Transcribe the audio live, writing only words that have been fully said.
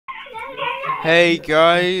Hey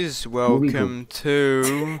guys, welcome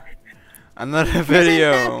to another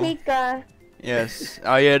video. This is Pika. Yes.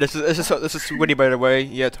 Oh yeah, this is Squidi, by the way.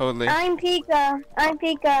 Yeah, totally. I'm Pika. I'm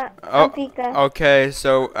Pika. Oh, I'm Pika. okay.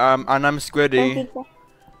 So and I'm I'm Squidi.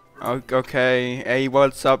 Pika. Okay. Hey,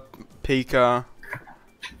 what's up, Pika?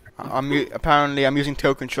 Apparently I'm using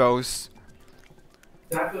toe controls.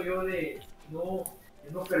 Hey,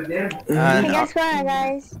 And guess what,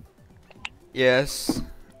 guys? yes.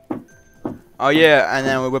 Oh yeah, and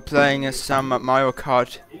then we're playing some Mario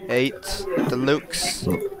Kart 8 Deluxe.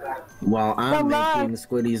 Well, I'm Deluxe. making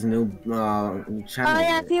Squidi's new channel. Oh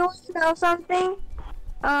yeah, if you want to know something,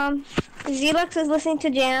 Zelux is listening to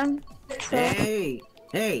Jam. So. Hey!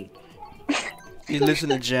 You listen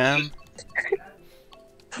to Jam?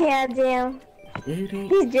 Yeah, Jam. He's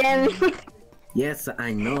jamming. Yes,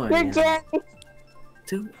 I know. You're jamming.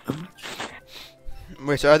 Too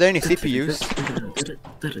Wait, so are there any CPUs?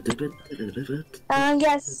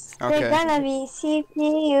 Yes. Okay. They're gonna be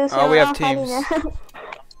CPU. So Oh, we have I'm hiding teams. them.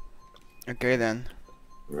 Okay then.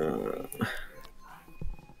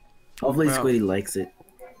 Hopefully Well. Squidi likes it.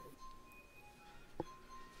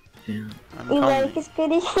 Yeah. I'm You coming. like his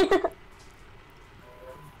pity?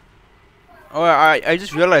 Oh, I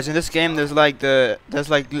just realized in this game there's like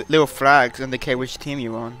little flags indicate which team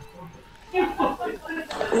you're on.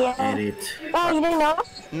 Yeah. Edit. Oh, you didn't know?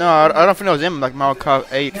 No, I don't think it was in like Mario Kart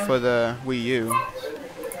 8 for the Wii U.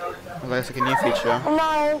 That's like a new feature.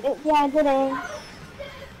 No, yeah, I didn't.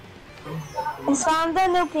 And so I'm the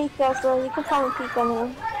new Pika, so you can call me Pika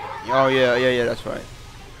now. Oh yeah, that's right.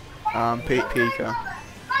 Pika.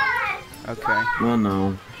 Okay. Oh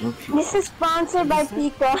no. Okay. This is sponsored by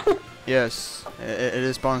Pika. Yes, it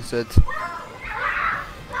is sponsored.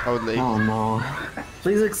 Totally. Oh no.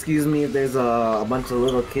 Please excuse me if there's a bunch of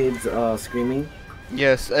little kids screaming.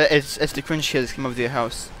 Yes, it's the cringe kids came over to your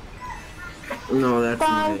house. No, that's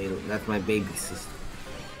Bye. my baby sister.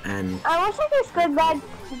 And I wish I could squid bag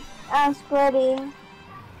Squiddy.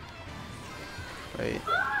 Wait. I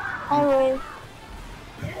wish.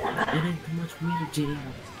 it ain't too much for me to do.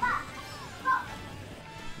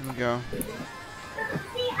 Here we go.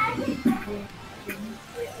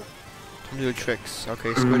 Time to do tricks.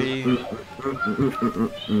 Okay, Squiddy.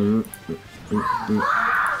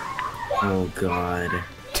 Oh god.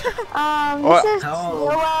 What? This is Oh.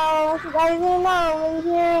 well, if you guys didn't know, we're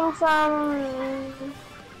hearing some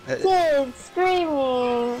kids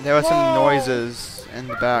screaming. There were some Yay. noises in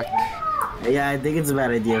the back. Yeah, I think it's a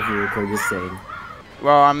bad idea if you record this thing.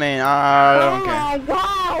 Well, I mean, I don't care. Oh my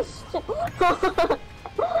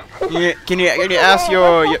gosh! Can you ask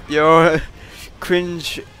your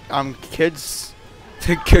cringe kids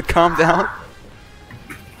to calm down?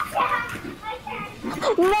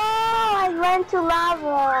 No, I went to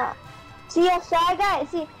lava. See a shy guy?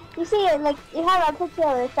 See, you see it like you have a picture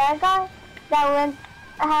of a shy guy that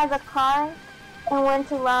has a car and went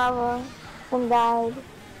to lava and died.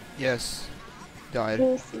 Yes, died.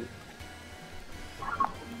 Juicy.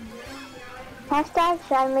 Hashtag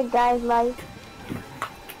shy McGuy's life.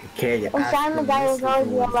 Okay, And Shy McGuy is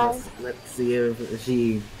already alive. Let's see if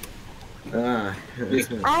she. I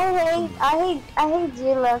hate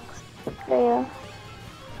Deluxe. Yeah.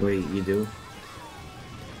 Wait, you do?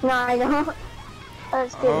 No, I don't.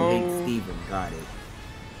 That's good. Oh. Hey, Steven, got it.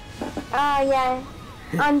 Oh yeah.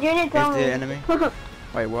 Junior Is told the me. enemy?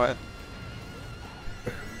 Wait, what?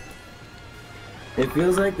 It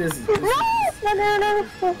feels like this. No.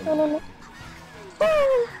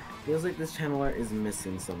 Feels like this channel art is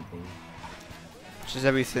missing something. Which is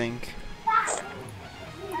everything.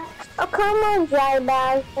 Oh come on, Dry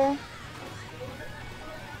Bowser.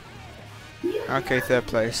 Okay, third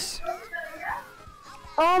place.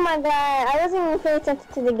 Oh my god, I wasn't even paying attention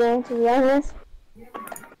to the game, to be honest.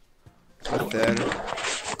 Third.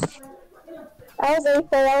 I was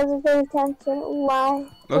 8th, I wasn't paying attention. Why?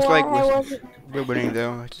 Looks Why like I wasn't? we're winning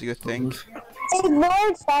though, which is a good thing. Ignore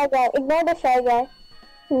the shy guy. Ignore the shy guy.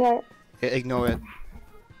 No. Ignore it.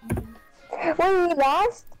 Wait, we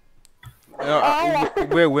lost?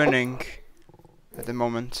 We're winning at the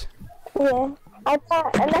moment. Yeah. I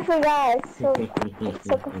thought, and I forgot. So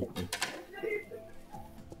confused.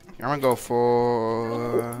 I'm gonna go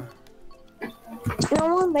for.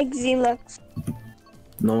 No one likes Zelux.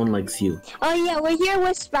 No one likes you. Oh yeah, we're here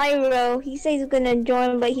with Spyro. He says he's gonna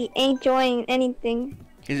join, but he ain't joining anything.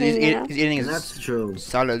 He's Yeah. eating his That's true.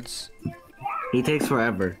 salads. He takes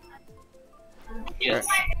forever. Yes.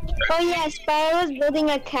 Oh yeah, Spyro's building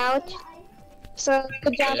a couch. So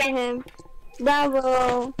good job to him.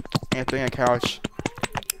 Bravo. Yeah, doing a couch.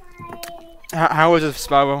 How was it,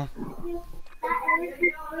 Spyro?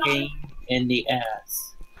 Pain in the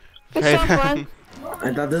ass. It's so fun.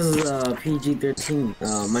 I thought this was a PG-13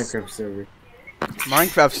 Minecraft server.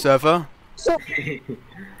 Minecraft server? So,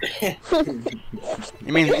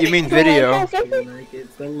 You mean video? Like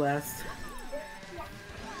it's the last.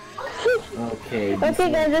 Okay.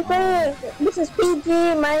 okay, guys, this is PG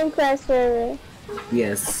Minecraft server.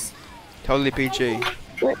 Yes. Totally PG.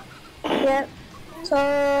 Yep.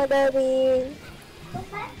 Totally.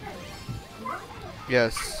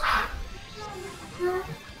 Yes.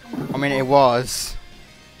 I mean, it was.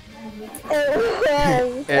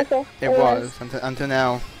 It was until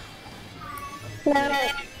now. No.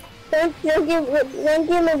 Thank you,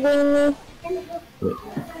 Lagrini.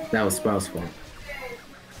 That was Sprout's fault.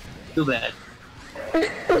 Too bad.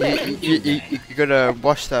 You gotta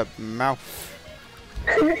wash that mouth.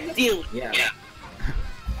 Deal. Yeah.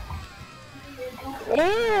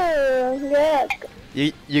 Ew, yuck.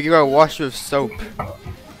 You gotta wash with soap.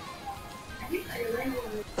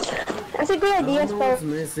 That's a good I idea, don't know what's Sprout.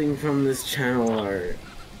 missing from this channel art.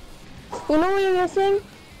 You know what you're missing?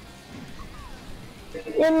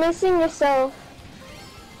 You're missing yourself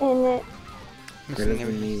in it. That Missing doesn't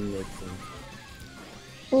everything. mean make sense.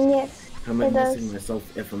 Yes. How am I It does. missing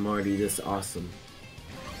myself if I'm already this awesome?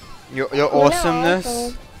 Your You're not awesomeness.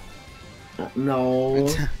 awesome. No,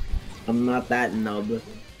 I'm not that nub.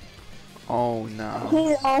 Oh no.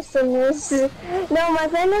 He's awesome. No, my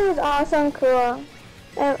friend name is Awesome Cool.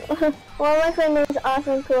 Well, my friend name is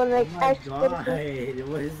Awesome Cool. Like, Oh my actually. god,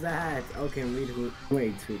 what is that? Okay, wait,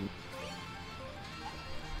 wait.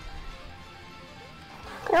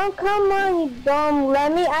 Oh, come on, you dumb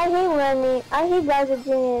Lemmy. I hate Lemmy. I hate Bowser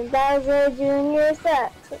Jr. Bowser Jr.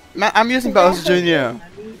 sucks. Man, I'm using Bowser Jr.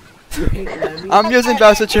 You hate Lemmy? I'm using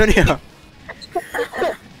Bowser Jr.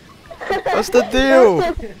 What's the deal?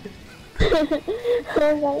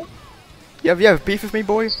 Okay. You have beef with me,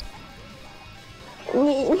 boy?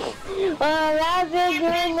 Bowser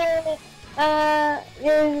Jr.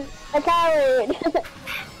 is a coward.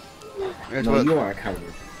 It's No, what- you are a coward.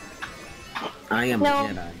 I am No. a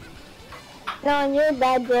Jedi. No, you're a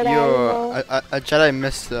bad Jedi. You're a Jedi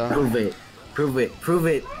Mister. Prove it. Prove it. Prove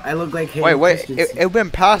it. I look like Hayden Wait, Christensen. it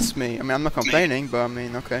went past me. I mean, I'm not complaining, but I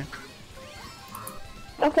mean, okay.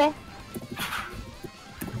 Okay.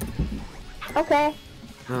 Okay.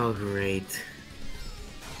 Oh, great.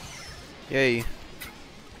 Yay.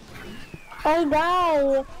 Hey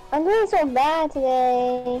guys, I'm doing so bad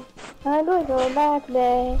today. I'm doing so bad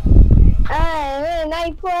today. I'm in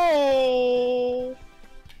night play.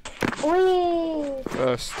 Wee.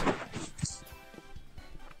 First.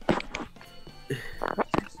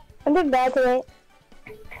 I'm doing bad today.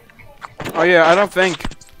 Oh yeah, I don't think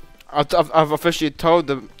I've officially told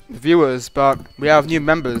the viewers, but we have new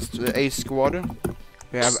members to the Ace Squad.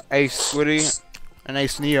 We have Ace Squidi and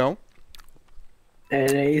Ace Neo.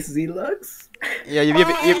 And Ace Deluxe? Yeah, you've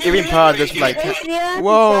been part of this like.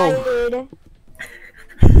 Whoa. Whoa.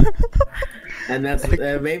 And that's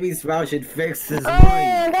maybe Sprout should fix his Oh mind.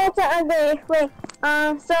 yeah, that's ugly.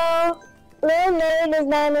 Wait. So Little Nerd is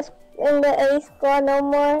not in the Ace Squad no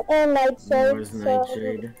more, and Nightshade. Where's So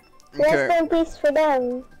Nightshade? rest Okay. in peace for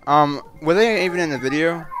them. Were they even in the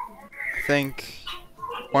video? I think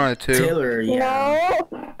one or two. Taylor, yeah.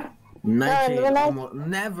 No. Nightshade, when I- almost,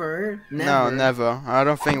 never. No, never. I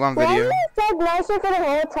don't think one Why video. you said Nightshade for the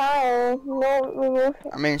whole time? No, remove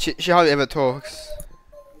it. I mean, she hardly ever talks.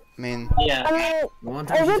 I mean, Yeah. I mean, One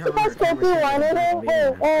is time she it told me because her Cookie conversation wanted her? was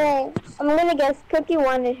being Hey, I'm gonna guess Cookie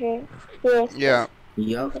wanted her. Yes. yeah.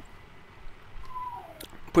 Yup.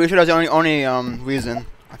 Pretty sure that's the only reason.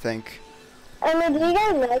 I think. I mean, do you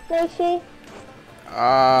guys like Nightshade? She sounds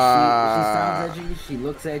Uh. edgy, she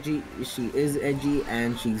looks edgy, she is edgy,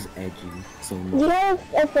 and she's edgy. So, Do you have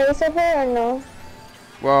a face of her or no?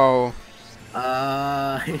 Well,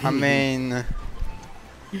 I mean,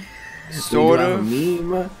 We sort do have a of.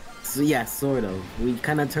 meme. So, yeah, sort of. We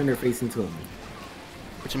kind of turned her face into a meme.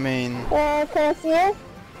 What you mean? Can I see it?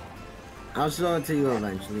 I'll show it to you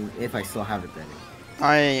eventually, if I still have it then.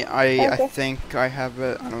 I Okay. think I have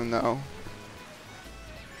it. I don't know.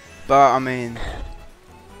 But I mean,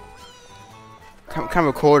 I'm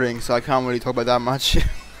recording, so I can't really talk about that much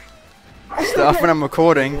stuff when I'm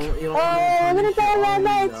recording. I'm gonna try my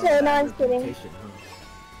Nightshade. No, I'm just kidding. reputation,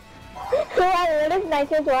 What if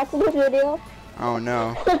Nightshade's watching this video? Oh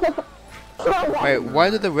no. Oh, Wait, why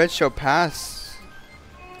did the red show pass?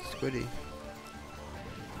 Squiddy.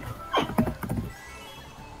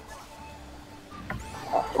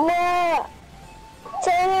 No,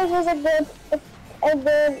 Taylor was a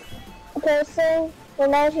good person, but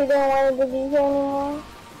now she don't want to be here anymore.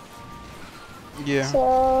 Yeah.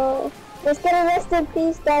 So let's get a rest in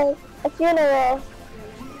peace, guys. A funeral.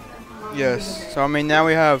 Yes. So I mean now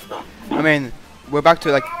we have. I mean we're back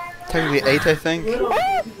to like technically 8, I think.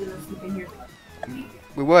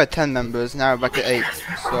 We were at 10 members. Now we're back at 8.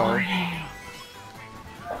 So.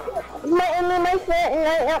 My friend, I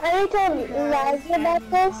already told Razzie about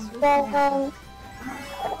this, but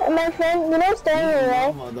my friend, you know Stanley,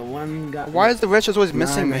 right? Oh, the one got. Why is the red shirts always Not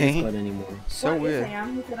missing in my me? squad anymore. So weird.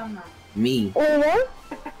 Me. You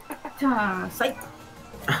know? Psych.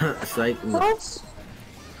 Psych. What?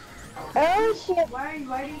 Oh shit. Why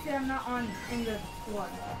do you say I'm not on in the squad?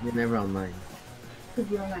 You're never online.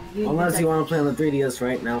 Because you're online. Unless you want to play on the 3DS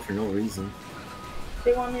right now for no reason.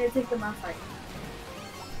 They want me to take them outside.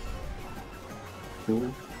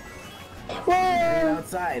 Cool. Well,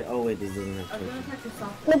 Outside. Oh wait, this doesn't I have was to. gonna touch the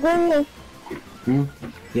soft. McGinley.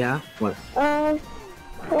 Yeah. What?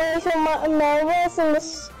 Wait, so Marvel's in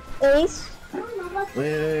this Ace?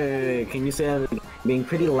 Wait. Can you say that again? Being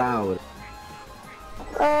pretty loud?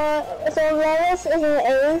 So Marvel's is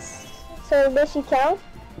an Ace. So does she count?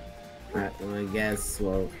 Alright, well, I guess.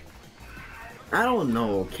 Well, I don't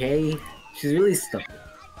know. Okay. She's really stuck.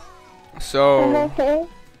 So. Okay.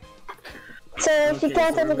 So she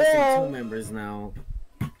counts as a we're missing 2 girl. members now.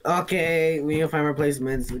 Okay, we need to find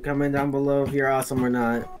replacements. Comment down below if you're awesome or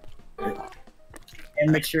not.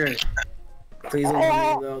 And mature. Please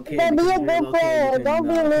don't be okay. But be a good player. Don't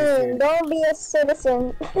be mean. Don't be a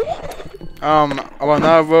citizen. About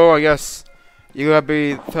another rule, I guess you gotta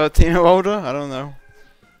be 13 or older. I don't know.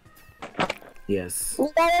 Yes. You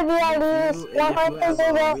gotta be at least If you have a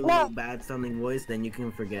 100%. really No. bad sounding voice, then you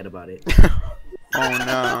can forget about it. Oh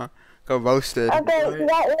no, go roasted. Okay, you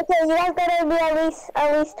guys gotta be at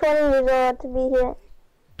least 20 years old to be here.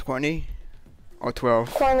 20 or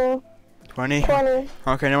 12? 20. 20. 20.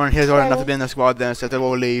 Okay, no one here's old enough to be in the squad then, so they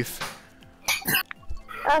will leave.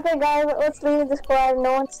 Okay, guys, let's leave the squad.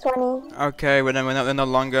 No one's 20. Okay, well then we're no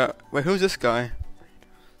longer. Wait, who's this guy?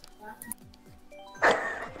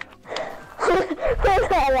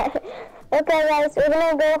 Okay, guys, we're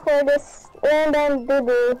gonna go for this random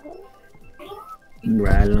doo-doo.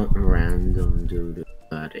 Random dude.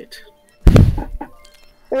 Got it.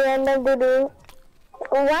 Random doo-doo.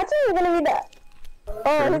 Watching is gonna be the...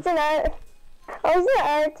 Oh, it's an R. Oh, it's an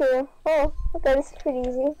R too. Oh, okay, this is pretty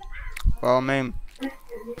easy. Well, I mean,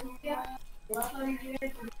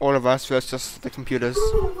 all of us versus the computers.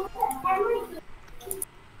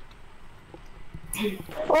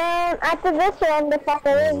 Well, after this one, the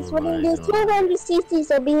final is when you do 200 CC,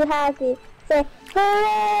 so be happy. Say,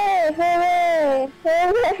 hooray, hooray,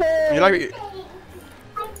 hooray.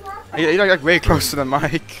 You're like way close to the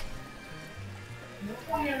mic.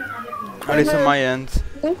 At least on my end.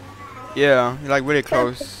 Yeah, you're like really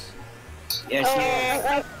close. Yes,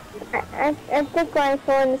 I think my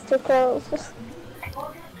phone is too close.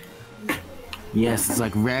 Yes, it's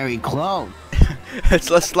like very close. It's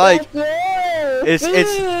less like Yeah, it's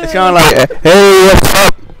kind of like hey, what's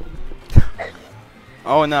up?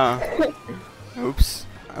 Oh no! Oops!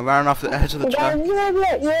 I ran off the edge of the track. Guys, you have your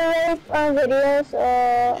ear rape videos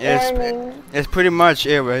warning. It's pretty much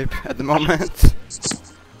ear rape at the moment.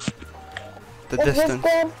 The Is this distance,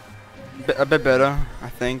 good? a bit better, I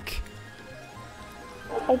think.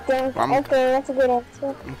 I think. I'm- Okay, that's a good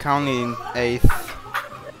answer. I'm counting 8th.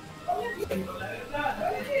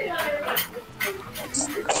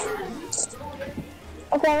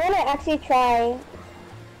 Okay, I'm gonna actually try.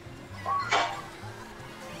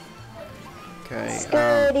 Okay.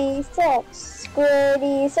 Squidi sex.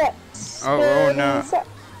 Squidi sex. Oh no!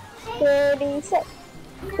 Squidi sex.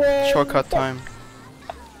 Squidi Shortcut sex. time.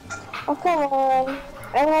 Oh come on!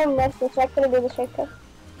 I have a message. I couldn't do the shortcut.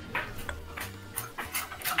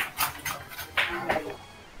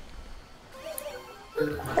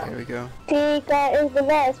 Here we go. Pika is the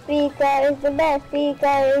best. Pika is the best.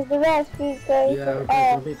 Pika is the best. Pika is You the have a best.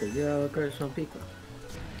 crush on Pika. You have a crush on Pika.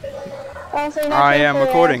 Also, not I good am for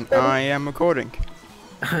recording. us, I am recording.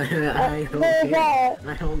 I don't Who's care. that?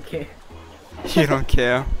 I don't care. You don't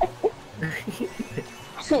care.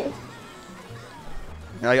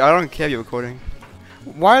 Like, I don't care if you're recording.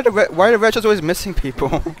 Why are the retros always missing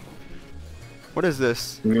people? What is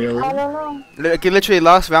this? Really? I don't know. Like, literally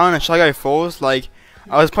last round in Shy Guy Falls, like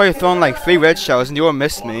I was probably throwing like 3 red shells and you all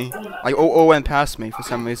missed me. Like all went past me for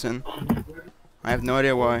some reason. I have no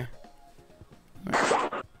idea why.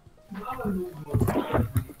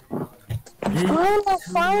 I'm not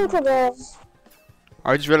fine today.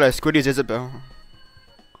 I just realized Squidi is Isabel.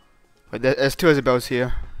 But there's 2 Isabels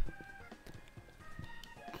here.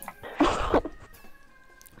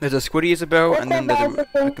 There's a Squidi Isabel and then there's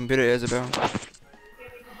a computer Isabel.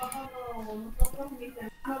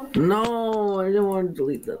 No, I didn't want to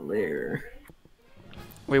delete that layer.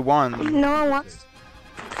 We won. No one wants.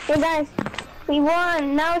 Hey guys, we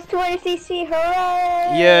won. Now it's 200cc.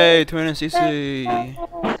 Hooray! Yay, 200cc.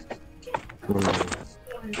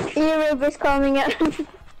 Europe is coming out.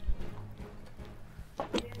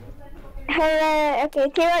 Hooray!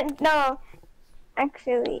 Okay, no.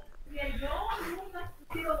 Actually,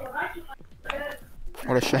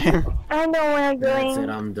 What a shame. I know what I'm That's it, doing.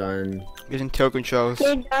 I'm done. Using tail controls.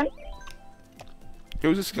 You're done.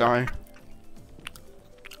 Who's this guy?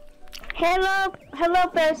 Hello,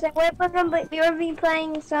 person. We're be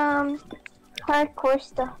playing some hardcore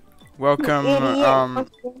stuff. Welcome, Idiot.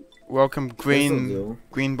 welcome, This'll do.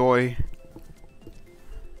 green boy.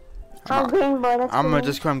 Oh, green boy. That's I'm gonna cool.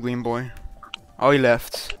 just call him green boy. Oh, he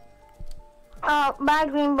left. Oh, bye,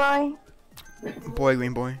 green boy. Boy,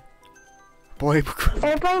 green boy. Boy.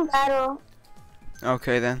 We're playing battle.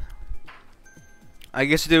 Okay then. I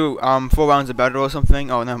guess do 4 rounds of battle or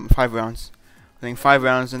something. Oh no, 5 rounds. I think 5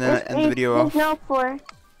 rounds and then end the video off. There's no 4.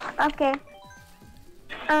 Okay.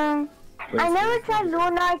 I never tried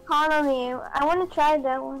Lunar Colony. I want to try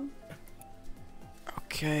that one.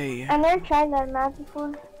 Okay. I never tried that map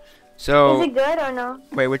before. So Is it good or no?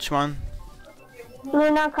 wait, which one?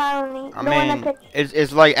 Lunar Colony. I the one mean, that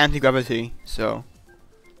it's like anti-gravity, so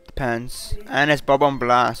depends. And it's Bubble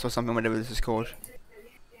Blast or something, whatever this is called.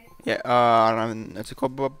 Yeah, I don't know. It's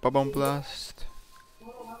called Bubble Blast.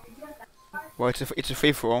 Well, it's a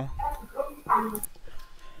free for all.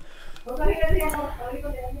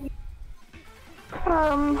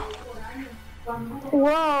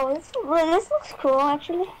 Whoa, this looks cool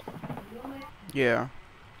actually. Yeah.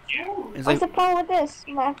 It's What's like the problem with this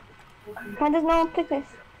map? Why does no one pick this?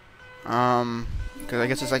 because I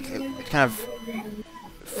guess it's like it's kind of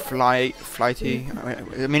flighty.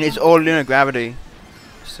 I mean, it's all lunar gravity,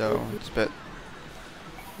 so it's a bit.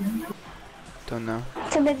 Don't know.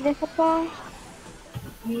 It's a bit difficult.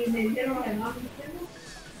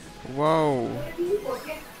 Whoa.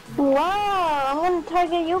 Wow, I'm gonna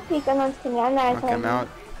target you, Pika. No, I'm just kidding. I'm not Okay, I'm targeting.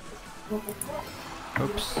 out.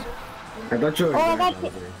 Oops. I thought you were Oh, I Dry got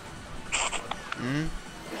Bowser. Hmm.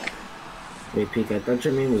 Wait, Peek, I thought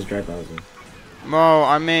your name was Dry Bowser. Well,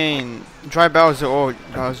 I mean, Dry Bowser or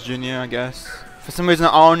Bowser Jr., I guess. For some reason,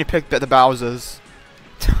 I only picked the Bowsers.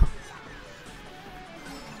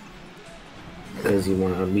 Because you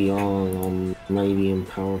want to be all mighty and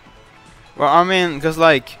powerful. Well, I mean, because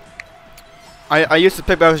like, I used to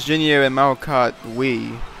pick Bowser Jr. in Mario Kart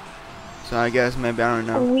Wii. So I guess maybe, I don't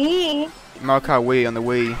know. We. Mario Kart Wii on the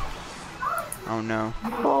Wii. I don't know.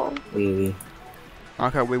 Cool. Wee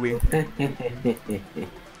Mario Kart Wii. wee.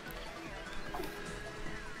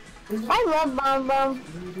 I love Bomb Bomb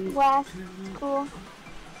Blast. Cool.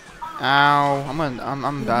 Ow!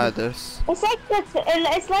 I'm bad at this. It's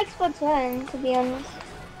like Splatoon, to be honest.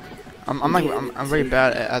 I'm very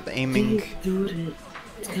bad at aiming.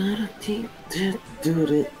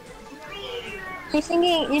 You're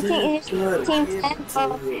singing. You think Team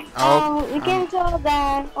 10? Oh, We can tell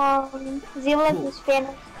that Zealous is fan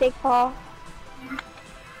of Big Paw.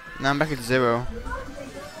 Now I'm back at 0.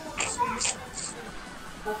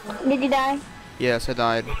 Did you die? Yes, I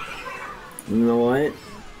died. You know what?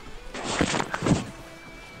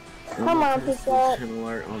 Come on, Pika. Channel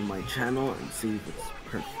art on my channel and see if it's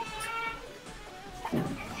perfect.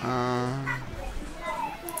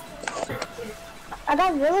 I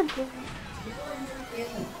got really good.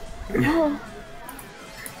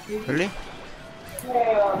 Really?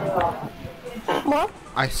 What?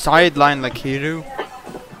 I sidelined Lakitu.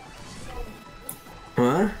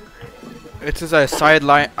 Huh? It says I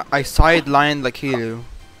sidelined Lakitu.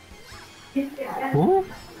 Huh?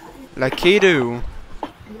 Lakitu.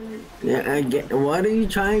 Yeah, I get. What are you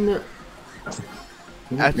trying to?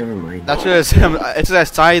 Never mind. That's what it says. It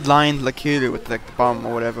says I sidelined Lakitu with like the bomb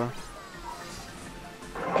or whatever.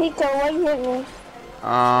 Pika, why you hit me?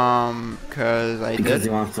 Cause I Because did. he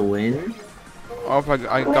wants to win. Oh,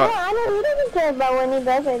 I No, got. I don't. He doesn't care about when he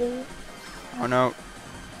does it. Oh no.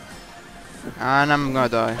 And I'm gonna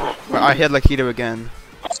die. But I hit Lakitu again.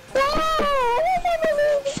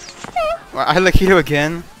 Well, I hit Lakitu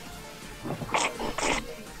again.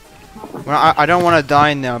 Well, I don't want to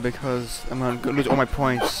die now because I'm gonna lose all my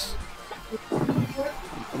points.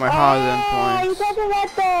 My hard-earned You're points. talking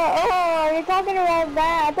about that. Oh, you're talking about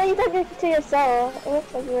that. I thought you were talking to yourself. It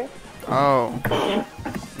looks like you were. Oh.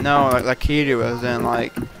 No, like Lakitu was in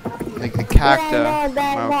like the character. Yeah, no,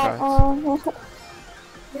 that.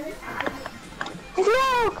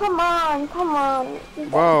 No, come on.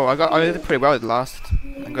 Whoa, I did pretty well at last.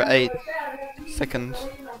 I got 8 seconds.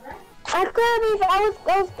 I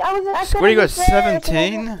was. Squidi got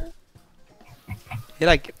 17? He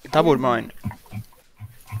like doubled mine.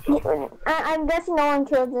 I'm guessing no one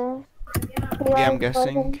killed him. Yeah, I'm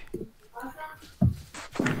guessing.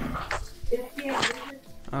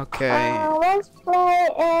 Okay. Let's play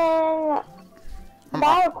in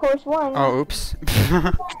Battle Course 1. Oh, oops.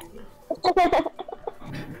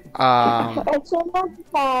 It's not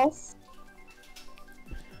fast.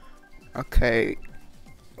 Okay.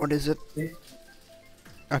 What is it?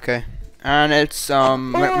 Okay. And it's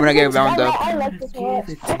when I get round up. I like this one.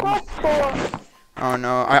 It's cool. Oh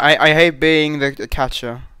no, I hate being the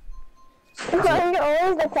catcher. You're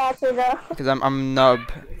always the catcher though. Because I'm nub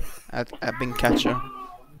at being catcher.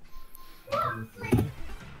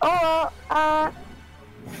 Oh,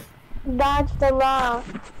 dodge the law.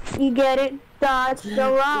 You get it? Dodge the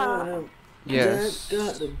law. Yes.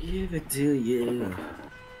 Gotta give it to you.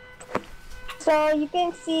 So you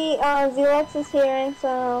can see Deluxe is here and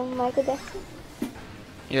so Michael Jackson.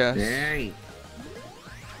 Yes. Hey.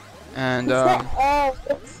 And It's not F,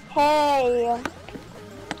 it's Hey.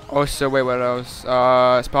 also wait, what else?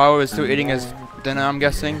 Sparrow is still eating his dinner, I'm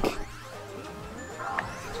guessing.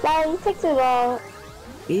 Wow, you took too long.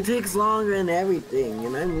 He takes longer than everything,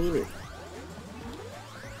 and I mean it.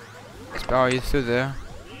 Sparrow, you still there?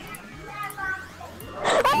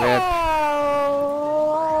 Rip. Oh.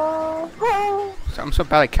 So I'm so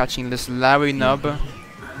bad at catching this Larry nub.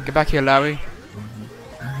 Get back here, Larry.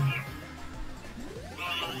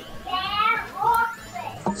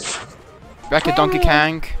 Back here, Donkey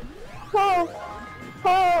Kong. Help!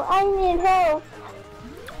 Help! I need help!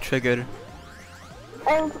 Triggered.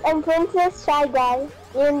 And Princess Shy Guy.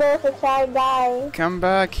 Even though it's a Shy Guy. Come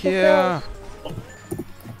back here.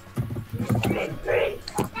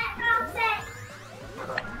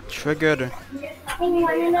 Triggered.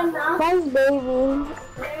 Nice baby.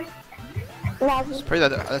 It's pretty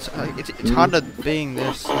that it's harder being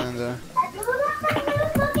this and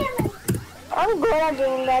I'm good at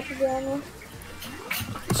doing that, to be honest.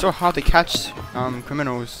 it's so hard to catch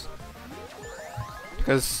criminals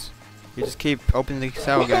because you just keep opening the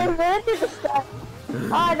cell again.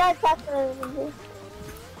 Oh, that's actually.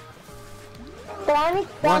 Donkey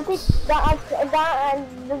Kong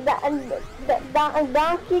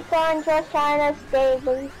just trying to stay,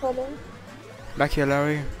 but he's kidding. Back here,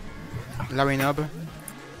 Larry. Larry Nub.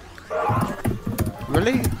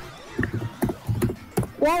 Really?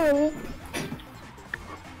 Yeah, really.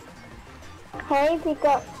 Hey, pick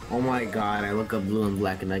up. Oh my god, I look up blue and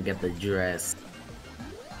black and I get the dress.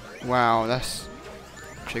 Wow, that's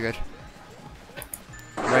triggered.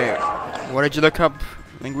 Wait, what did you look up,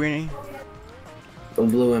 Linguini? The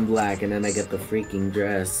blue and black and then I get the freaking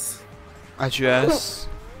dress. A dress?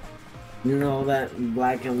 You know that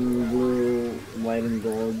black and blue, white and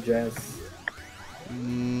gold dress?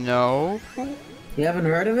 No. You haven't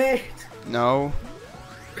heard of it? No.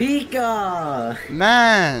 Pika!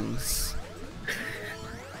 Mans!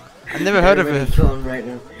 I've never heard of Everybody it. kill him right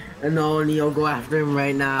now. And no, Neo, go after him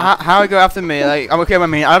right now. How go after me? Like, I'm okay. I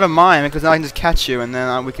mean, I don't mind because now I can just catch you and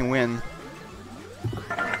then we can win.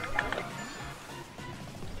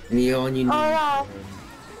 Neo, and you need. Alright.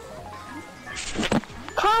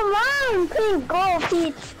 Come on, pink gold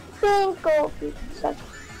peach. Pink gold peach.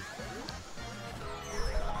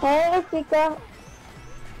 Hey, Pika.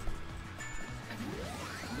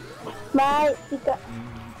 Bye, Pika.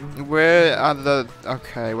 Where are the?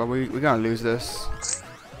 Okay, well we're gonna lose this.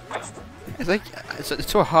 It's like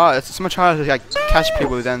it's so hard. It's so much harder to like catch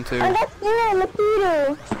people than Oh, to. that's you,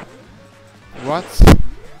 Lakitu. What?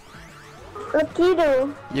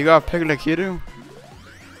 Lakitu. You got a pick Lakitu?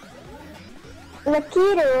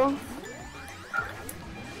 Lakitu.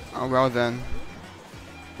 Oh well then.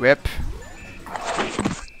 Rip.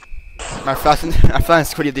 I flattened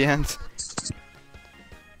Squidi at the end.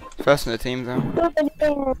 First in the team though.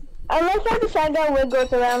 I must have the shotgun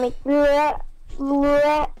wiggles around me. He wiggles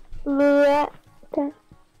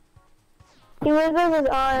his You were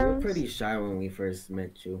arms. pretty shy when we first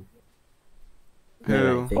met you. Who? Now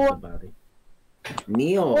that I think about it.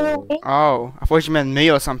 Neo. Oh, I thought you meant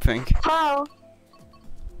me or something. How?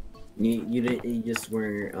 You didn't. You just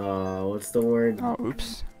were. What's the word? Oh,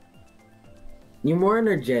 oops. You're more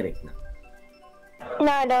energetic now.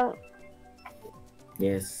 No, I don't.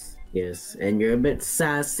 Yes, yes, and you're a bit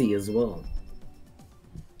sassy as well.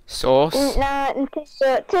 Sauce? Nah, to you.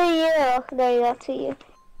 There you go, to you.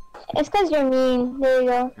 It's because you're mean. There you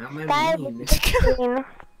go. Am I Guys, mean? mean.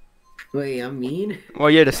 Wait, I'm mean? Well,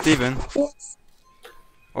 yeah, to Steven. Yes.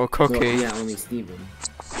 Or Cookie. Well, yeah, only Steven.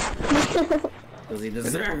 Because he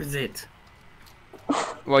deserves it.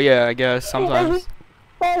 Well, yeah, I guess sometimes.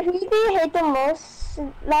 Who do you hate the most,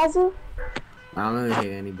 Lazu? I don't really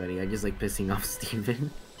hate anybody. I just like pissing off Steven.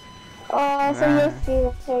 Oh, so Ah. you see.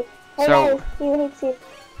 Okay. Hey So- guys, he hates you.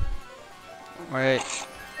 Wait.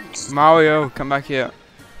 Mario, come back here.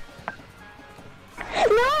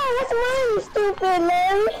 No, that's mine, stupid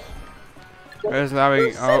Larry. Where's Larry?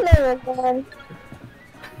 You Oh. should have gone.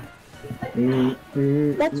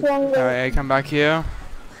 That's wrong. Alright, come back here.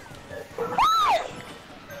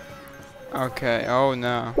 Okay, oh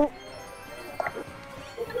no.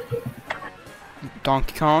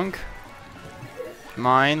 Donkey Kong.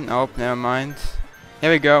 Mine. Oh, never mind.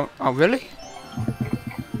 Here we go. Oh, really?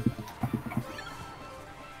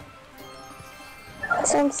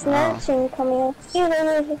 Some snatching coming up.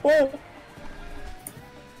 Hey.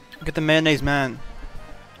 Look at the mayonnaise man.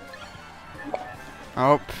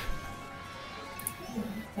 Oh.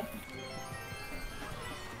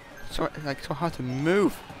 So hard to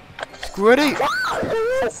move. Squidi!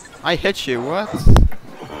 I hit you, what?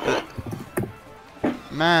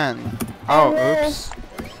 Man. Oh, oops.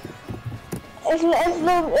 If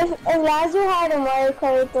Lazio had a Mario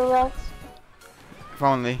Kart Deluxe. If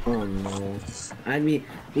only. Oh no. I mean,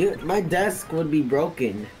 my desk would be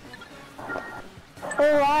broken.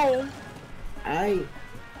 Oh, why?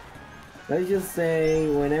 Let's just say,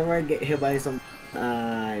 whenever I get hit by something,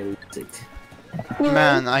 I lose it.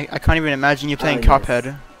 Man, I can't even imagine you playing Oh, yes.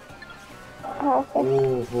 Cuphead. Oh,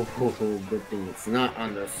 okay. Oh, good thing it's not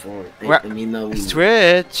on the sword. What? I mean, no.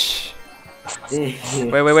 Switch! Wait.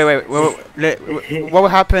 What will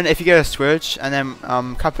happen if you get a Switch and then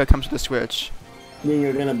Cuphead comes with the Switch? Then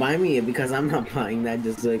you're gonna buy me it because I'm not buying that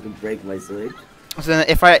just so I can break my Switch. So then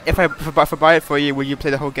if I buy it for you, will you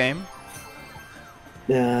play the whole game?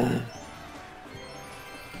 Yeah.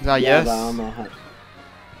 Is that Yeah, yes? but I don't know how.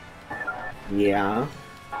 Yeah.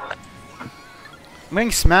 I'm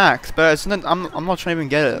getting smacked, but it's not. I'm not trying to even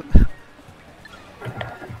get it.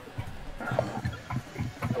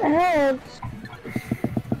 I heard.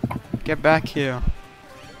 Get back here.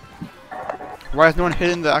 Why is no one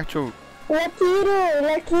hitting the actual?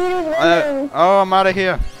 Lakiru's winning. Oh, I'm out of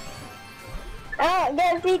here. Oh,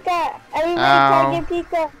 get Pika. Everybody Ow. try to get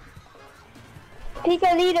Pika.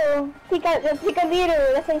 Pika-Lido.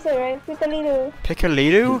 Pika-Lido. That's how you say it, right? Pika-Lido.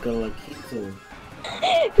 Piccolido? Pika-Lido.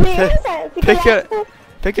 What is that? Piccolido.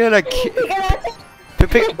 Pika-Lido.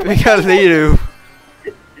 Piccolido.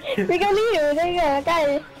 Pika-Lido. There you go. I got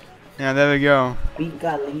it. Yeah, there we go.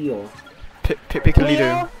 Pika-Lido.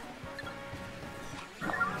 Piccolido.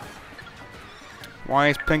 Why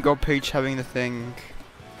is Pinko Peach having the thing?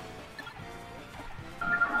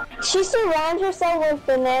 She surrounds herself with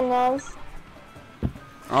bananas.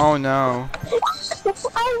 Oh no.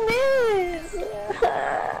 I miss.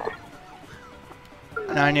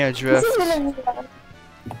 Now I need a This drift. is gonna be fun.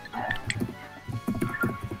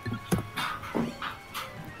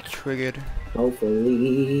 Triggered.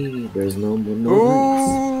 Hopefully, there's no more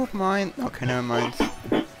noise. Ooh, mine. Okay, never mind.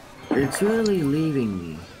 It's really leaving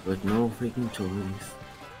me with no freaking choice.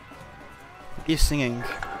 He's singing.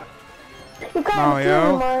 You got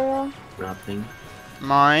Mario. Mario. Nothing.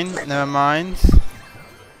 Mine. Never mind.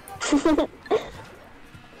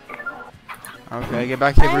 Okay, get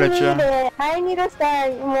back here, villager. I need to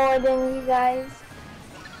start more than you guys.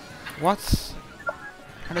 What?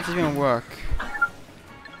 How does this even work?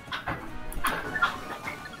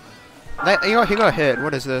 He got hit.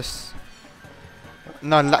 What is this?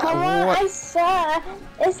 No, Come on, what? I saw.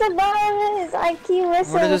 It's about this. I keep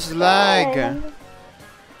listening. What is this lag?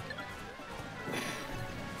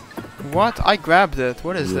 What? I grabbed it.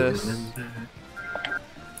 What is this?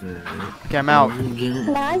 Okay, I'm out.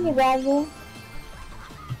 Now you grab me.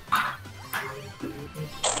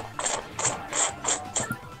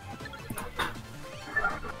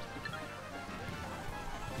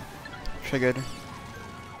 Triggered.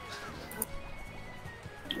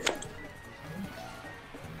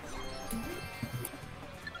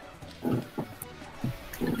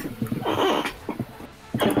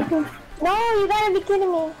 No, you gotta be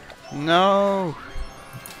kidding me. No.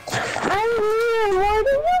 I'm here more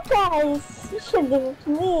than you guys. You should give it to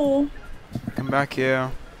me. Come back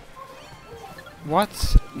here.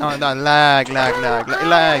 What? No, no, lag. I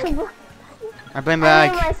blame I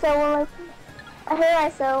hate lag. myself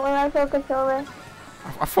when I throw controller.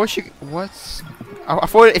 I thought you. What? I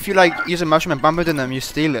thought if you like use a mushroom and bump into them, you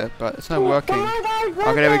steal it, but it's not working. Come on, guys,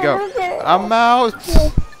 Okay, there we go. look it. I'm out.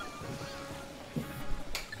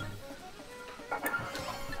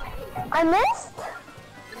 I missed?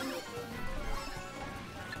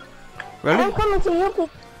 Really? I'm coming to you, people.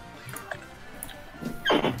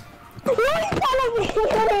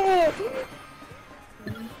 What are you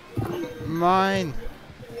Mine.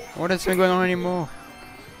 What is going on anymore?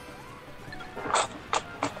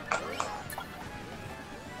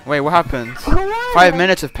 Wait, what happened? Who won? 5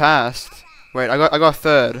 minutes have passed. Wait, I got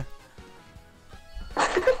third.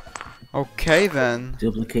 Okay then.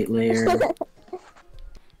 Duplicate layer.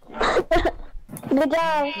 Good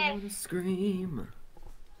job. Scream.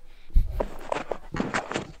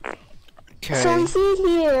 So Okay. we see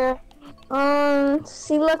here,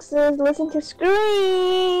 Deluxe says listen to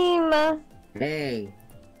Scream. Hey.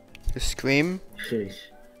 The scream. Shush.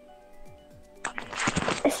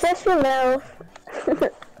 It's just for love.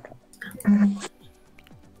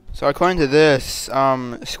 So according to this,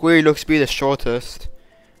 Squidi looks to be the shortest,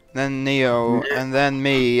 then Neo, and then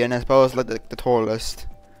me, and as well as like the tallest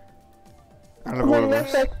out of all of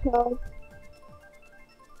us.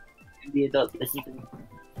 The adult, basically.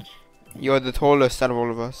 You're the tallest out of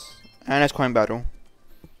all of us, and it's coin battle.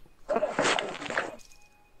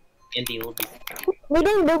 And the oldest. We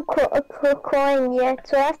didn't do coin yet,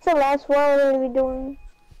 so that's the last one we're gonna be doing.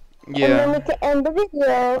 And then Yeah. we can end the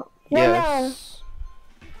video. Yes.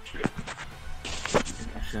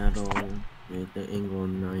 Shadow. Make the angle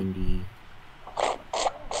 90.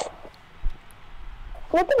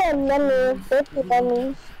 Look at that memory. Birthday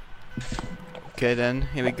memories. Okay then,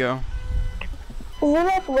 here we go. Is it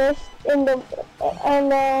like wish in the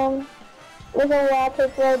and with a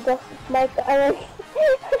wallpaper just like I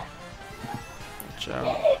Ciao.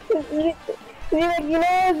 you know what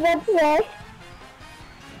I was about to say?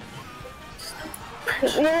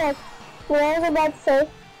 You know what I was about to say?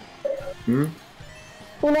 Hmm?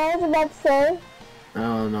 You know what I was about to say?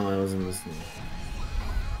 Oh no, I wasn't listening.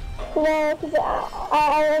 No, because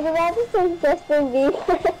I was about to say Justin Bieber.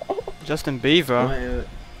 Justin Bieber. Why,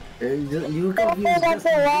 you I confused like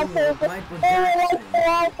Justin the Bieber with wallpaper. Michael I like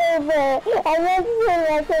Jackson. the wallpaper. I meant to say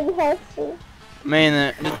Michael Jackson. I mean,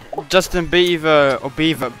 Justin Bieber, or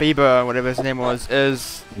Bieber, whatever his name was,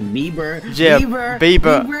 is Bieber. Yeah, Bieber.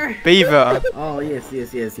 Bieber. Bieber. Oh yes.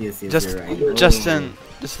 Just You're right.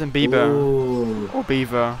 Justin Bieber, Ooh. or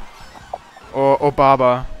Beaver, or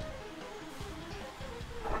Baba.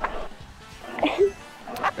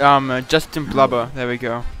 Justin Blubber. There we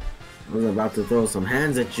go. I was about to throw some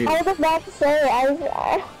hands at you. I was about to say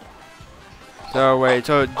it. So wait,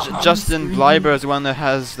 so Justin Bieber is the one that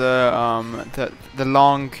has the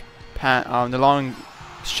long the long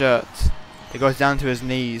shirt that goes down to his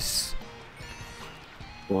knees.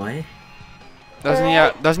 What? Doesn't he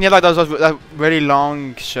have like those that really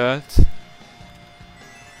long shirt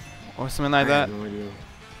or something like I that? have no idea.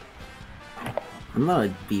 I'm not a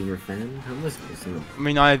Beaver fan. How am I supposed to know?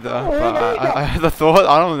 Me neither, but I had the thought.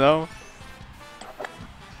 I don't know.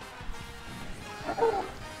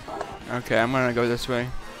 Okay, I'm gonna go this way.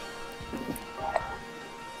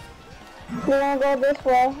 You wanna go this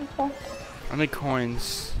way? Okay. I need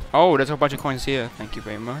coins. Oh, there's a bunch of coins here. Thank you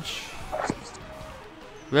very much.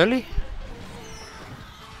 Really?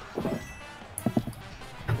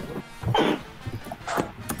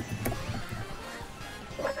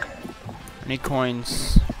 I need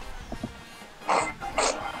coins.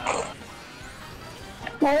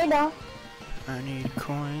 There you go. I need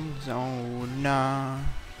coins. Oh nah.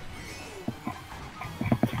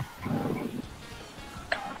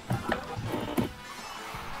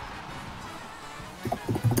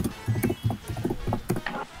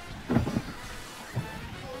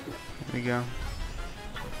 Here we go.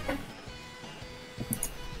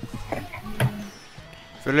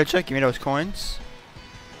 Villager, give me those coins.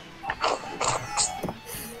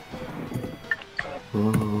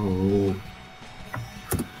 Oh.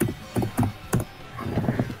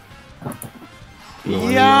 No,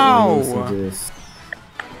 I'm Yow! gonna listen to this.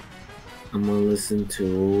 I'm gonna listen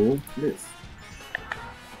to this.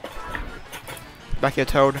 Back here,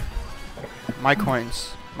 Toad. My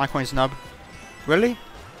coins. My coins, nub. Really?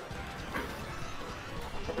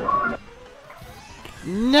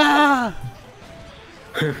 Nah!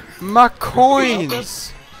 My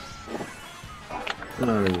coins!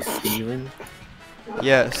 Are you Steven?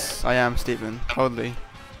 Yes, I am Stephen. Totally.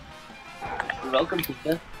 Welcome to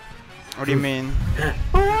the. What do you mean? Come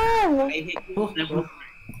on! I hate you. Come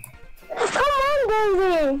on,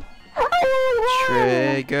 Daisy! Oh my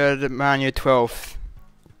god! Triggered man, you're 12th.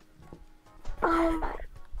 Oh my.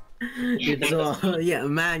 You're 12. Yeah,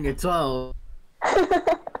 man, you're 12.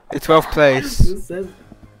 You're 12th place. Who says?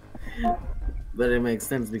 But it makes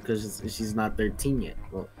sense because she's not 13 yet.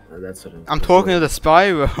 Well, that's what I'm talking to the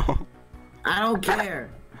Spyro. I don't care.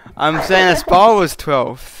 I'm saying the Spyro was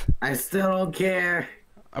 12th. I still don't care.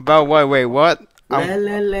 About what? Wait, what? Le.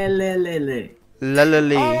 Lelele.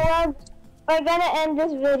 Oh, we're gonna end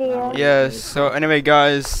this video. Yes, so anyway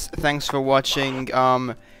guys, thanks for watching.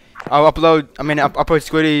 I'll upload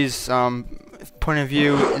Squidi's point of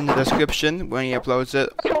view in the description when he uploads it.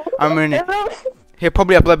 I mean, he'll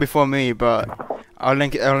probably upload before me, but I'll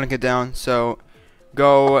link it down. So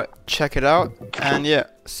go check it out, and yeah,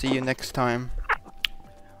 see you next time.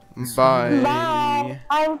 Bye. Bye.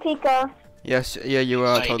 I'm Pika. Yes, yeah, you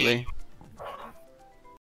are totally.